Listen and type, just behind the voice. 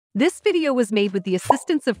This video was made with the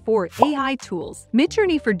assistance of 4 AI tools: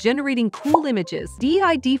 Midjourney for generating cool images,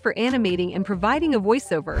 DID for animating and providing a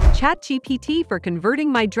voiceover, ChatGPT for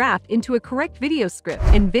converting my draft into a correct video script,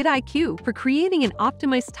 and vidIQ for creating an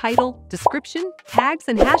optimized title, description, tags,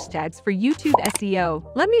 and hashtags for YouTube SEO.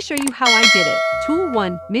 Let me show you how I did it. Tool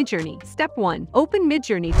 1. Midjourney. Step 1. Open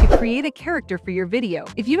Midjourney to create a character for your video.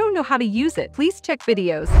 If you don't know how to use it, please check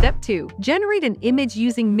videos. Step 2. Generate an image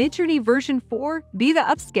using Midjourney version 4, be the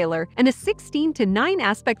upscaler, and a 16:9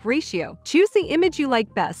 aspect ratio. Choose the image you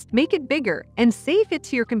like best, make it bigger, and save it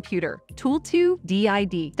to your computer. Tool 2.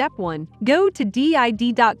 DID. Step 1. Go to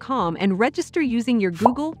DID.com and register using your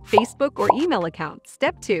Google, Facebook, or email account.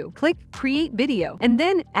 Step 2. Click Create Video, and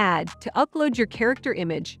then Add to upload your character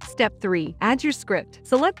image. Step 3. Add your script.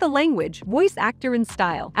 Select the language, voice actor, and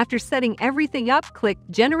style. After setting everything up, click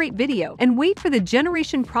Generate Video and wait for the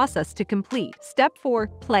generation process to complete. Step 4.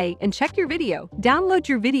 Play and check your video. Download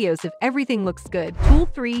your videos if everything looks good. Tool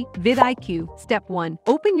 3. vidIQ. Step 1.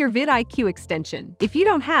 Open your vidIQ extension. If you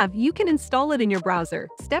don't have, you can install it in your browser.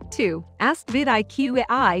 Step 2. Ask vidIQ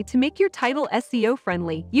AI to make your title SEO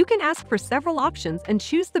friendly. You can ask for several options and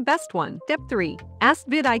choose the best one. Step 3. Ask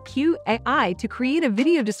vidIQ AI to create a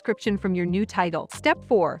video description from your new title. Step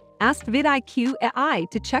 4. Ask vidIQ AI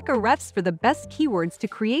to check a refs for the best keywords to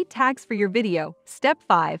create tags for your video. Step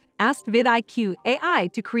 5. Ask vidIQ AI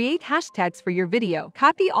to create hashtags for your video.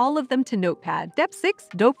 Copy all of them to Notepad. Step 6.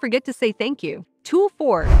 Don't forget to say thank you. Tool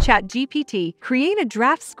 4. ChatGPT. Create a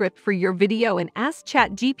draft script for your video and ask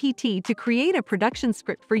ChatGPT to create a production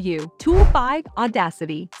script for you. Tool 5.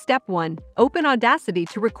 Audacity. Step 1. Open Audacity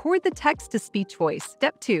to record the text-to-speech voice.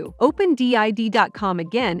 Step 2. Open DID.com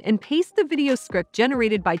again and paste the video script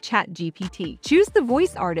generated by ChatGPT. Choose the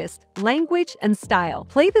voice artist, language, and style.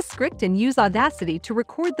 Play the script and use Audacity to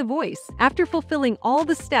record the voice. After fulfilling all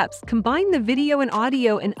the steps, combine the video and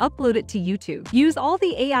audio and upload it to YouTube. Use all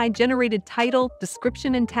the AI-generated title,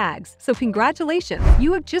 description, and tags. So congratulations,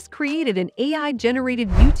 you have just created an AI-generated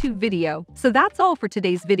YouTube video. So that's all for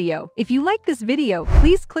today's video. If you like this video,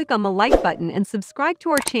 please click on the like button and subscribe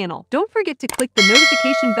to our channel. Don't forget to click the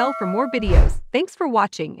notification bell for more videos. Thanks for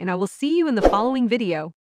watching, and I will see you in the following video.